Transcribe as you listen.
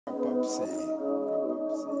I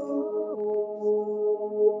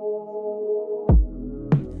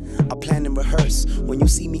plan and rehearse when you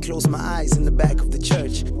see me close my eyes in the back of the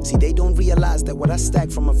church. See, they don't realize that what I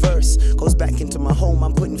stack from a verse goes back into my home.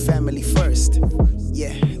 I'm putting family first.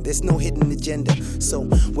 Yeah, there's no hidden agenda. So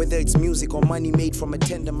whether it's music or money made from a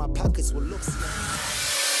tender, my pockets will look.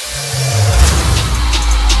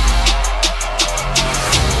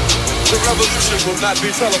 The revolution will not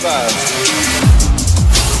be televised.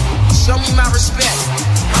 Show me my respect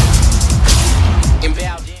and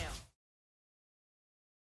bow down.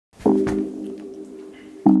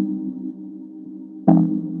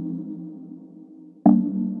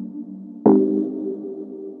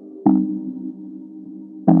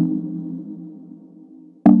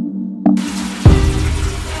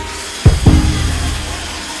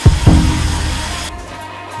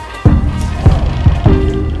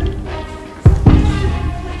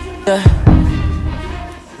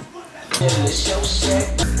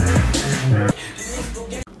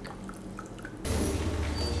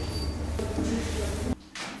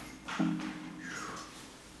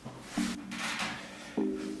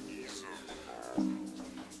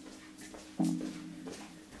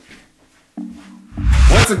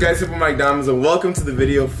 What's up guys, Super Mike Diamonds, and welcome to the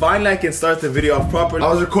video. Finally I can start the video off properly. I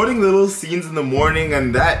was recording little scenes in the morning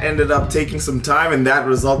and that ended up taking some time and that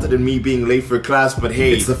resulted in me being late for class, but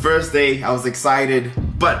hey, it's the first day, I was excited.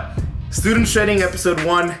 But Student Shredding episode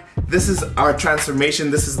 1, this is our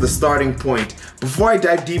transformation, this is the starting point. Before I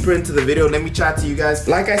dive deeper into the video, let me chat to you guys.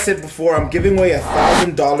 Like I said before, I'm giving away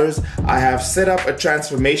 $1,000. I have set up a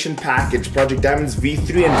transformation package, Project Diamonds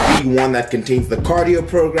V3 and V1, that contains the cardio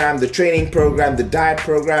program, the training program, the diet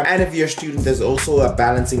program, and if you're a student, there's also a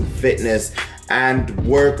balancing fitness and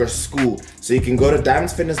work or school. So you can go to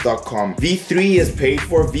diamondsfitness.com. V3 is paid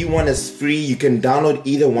for, V1 is free. You can download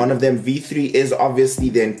either one of them. V3 is obviously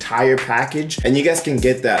the entire package and you guys can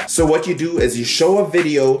get that. So what you do is you show a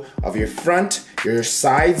video of your front, your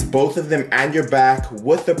sides, both of them, and your back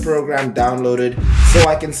with the program downloaded so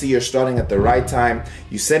I can see you're starting at the right time.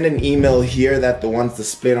 You send an email here that the one's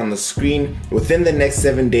displayed on the screen within the next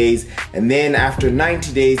 7 days, and then after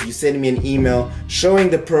 90 days you send me an email showing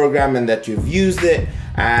the program and that you've used it,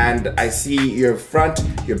 and I see your front,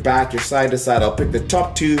 your back, your side to side. I'll pick the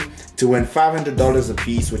top 2 to win $500 a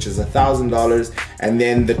piece, which is $1,000, and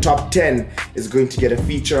then the top 10 is going to get a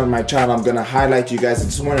feature on my channel. I'm gonna highlight you guys. I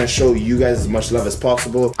just want to show you guys as much love as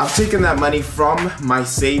possible. I've taken that money from my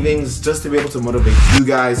savings just to be able to motivate you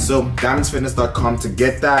guys. So diamondsfitness.com to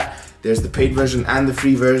get that. There's the paid version and the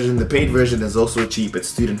free version. The paid version is also cheap, it's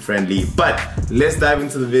student friendly. But let's dive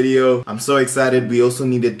into the video. I'm so excited. We also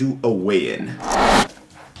need to do a weigh-in.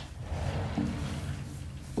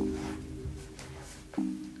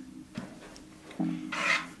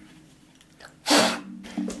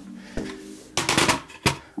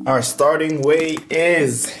 Our starting weight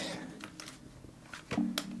is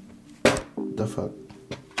the fuck.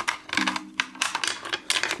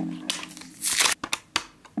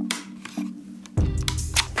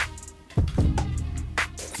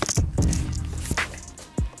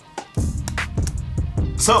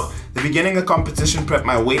 So the beginning of competition prep,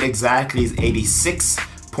 my weight exactly is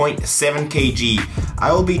 86.7 kg.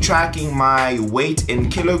 I will be tracking my weight in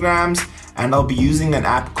kilograms, and I'll be using an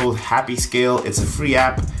app called Happy Scale. It's a free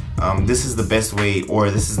app. This is the best way, or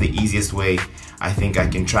this is the easiest way I think I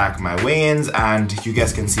can track my weigh-ins, and you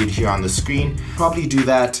guys can see it here on the screen. Probably do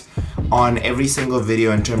that on every single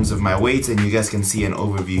video in terms of my weights, and you guys can see an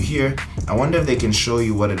overview here. I wonder if they can show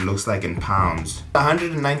you what it looks like in pounds.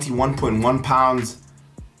 191.1 pounds.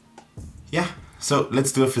 Yeah. So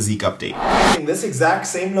let's do a physique update. In this exact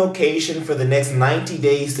same location for the next 90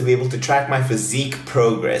 days to be able to track my physique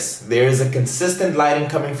progress. There is a consistent lighting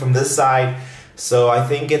coming from this side, so I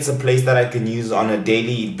think it's a place that I can use on a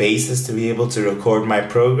daily basis to be able to record my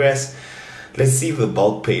progress. Let's see if the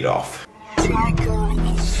bulk paid off.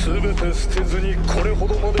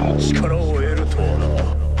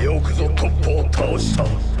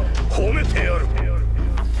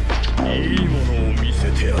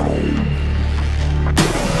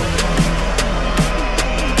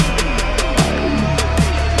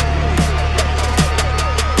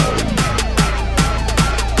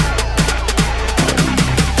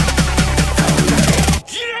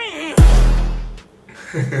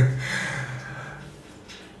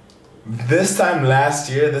 This time last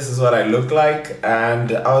year, this is what I looked like,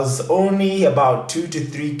 and I was only about 2 to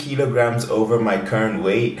 3 kilograms over my current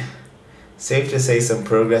weight. Safe to say some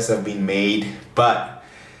progress have been made, but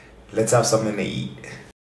let's have something to eat.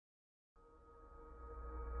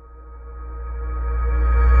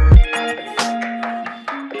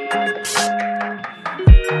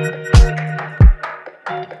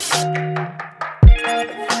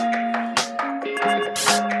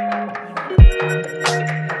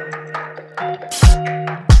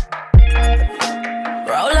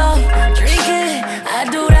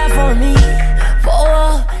 for me. For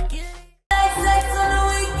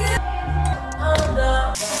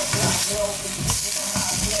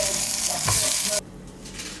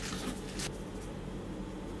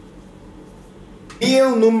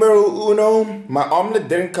Meal numero uno. My omelet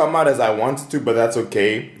didn't come out as I wanted to, but that's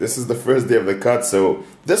okay. This is the first day of the cut, so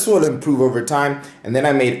this will improve over time. And then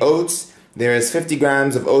I made oats. There is 50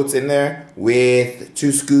 grams of oats in there with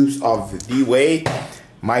 2 scoops of the whey.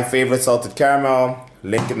 My favorite salted caramel.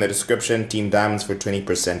 Link in the description. Team Diamonds for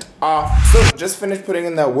 20% off. So just finished putting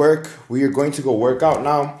in that work. We are going to go work out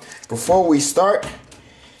now. Before we start,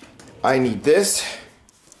 I need this.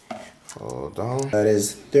 Hold on. That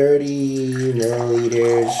is 30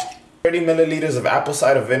 milliliters. 30 milliliters of apple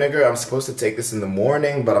cider vinegar. I'm supposed to take this in the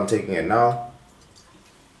morning, but I'm taking it now.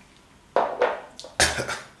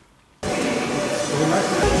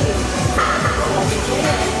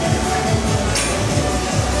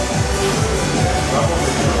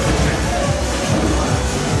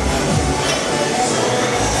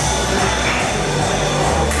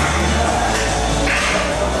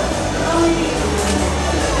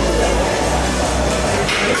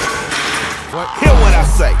 Hear what I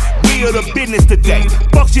say, we are the business today.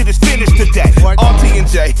 Fuck shit is finished today.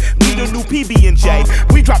 RT&J, we the new PB&J.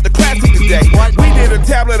 We dropped the classic today. We did a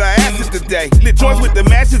tablet of acid today. Lit joints with the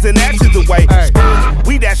matches and ashes away.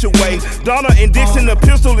 We dash away. Donna and Dixon, the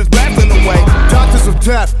pistol is blasting away. Doctors of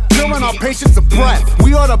death, killing our patients of breath.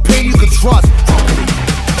 We are the pain you can trust.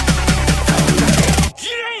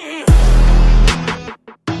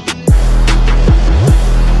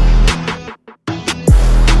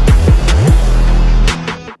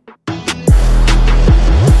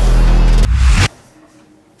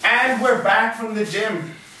 We're back from the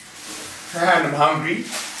gym and I'm hungry.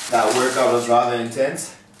 That workout was rather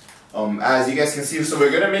intense. As you guys can see, so we're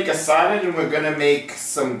gonna make a salad and we're gonna make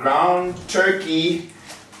some ground turkey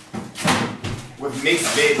with mixed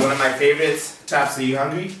veg, one of my favorites. Chaps, are you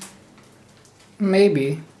hungry?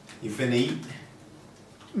 Maybe. You finna eat?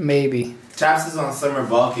 Maybe. Chaps is on summer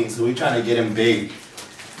bulking, so we're trying to get him big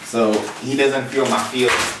so he doesn't feel my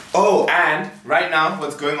feels. Oh, and right now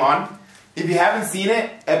what's going on, if you haven't seen it,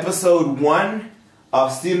 episode 1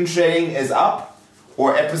 of Student Shredding is up,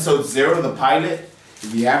 or episode 0, the pilot.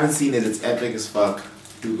 If you haven't seen it, it's epic as fuck.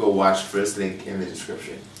 Do go watch, first link in the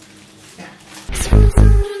description. Yeah. Smoke some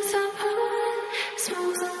drinks on power.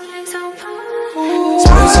 Smoke some drinks on power.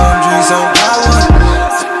 Smoke some drinks on power.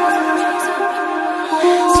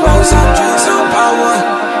 Smoke some drinks on power.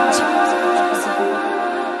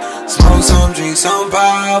 Smoke some drinks on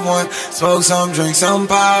power. Smoke some drinks on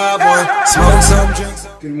power. Smoke some drinks.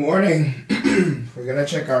 Good morning. We're gonna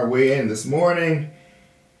check our weigh in this morning,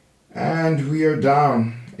 and we are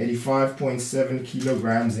down 85.7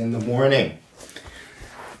 kilograms in the morning.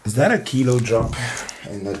 Is that a kilo drop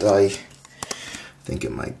in the die? I think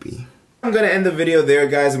it might be. I'm gonna end the video there,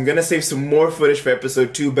 guys. I'm gonna save some more footage for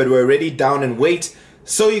episode 2, but we're already down in weight.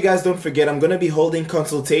 So you guys don't forget, I'm gonna be holding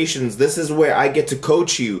consultations. This is where I get to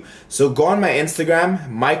coach you. So go on my Instagram,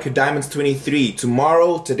 MikeDiamonds23.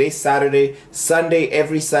 Tomorrow, today's Saturday, Sunday,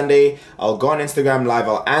 every Sunday, I'll go on Instagram live.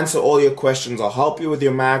 I'll answer all your questions. I'll help you with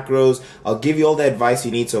your macros. I'll give you all the advice you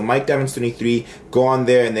need. So MikeDiamonds23, go on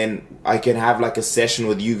there, and then I can have like a session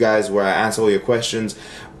with you guys where I answer all your questions.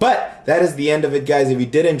 But that is the end of it, guys. If you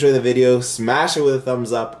did enjoy the video, smash it with a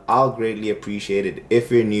thumbs up. I'll greatly appreciate it. If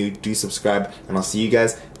you're new, do subscribe, and I'll see you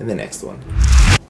guys in the next one.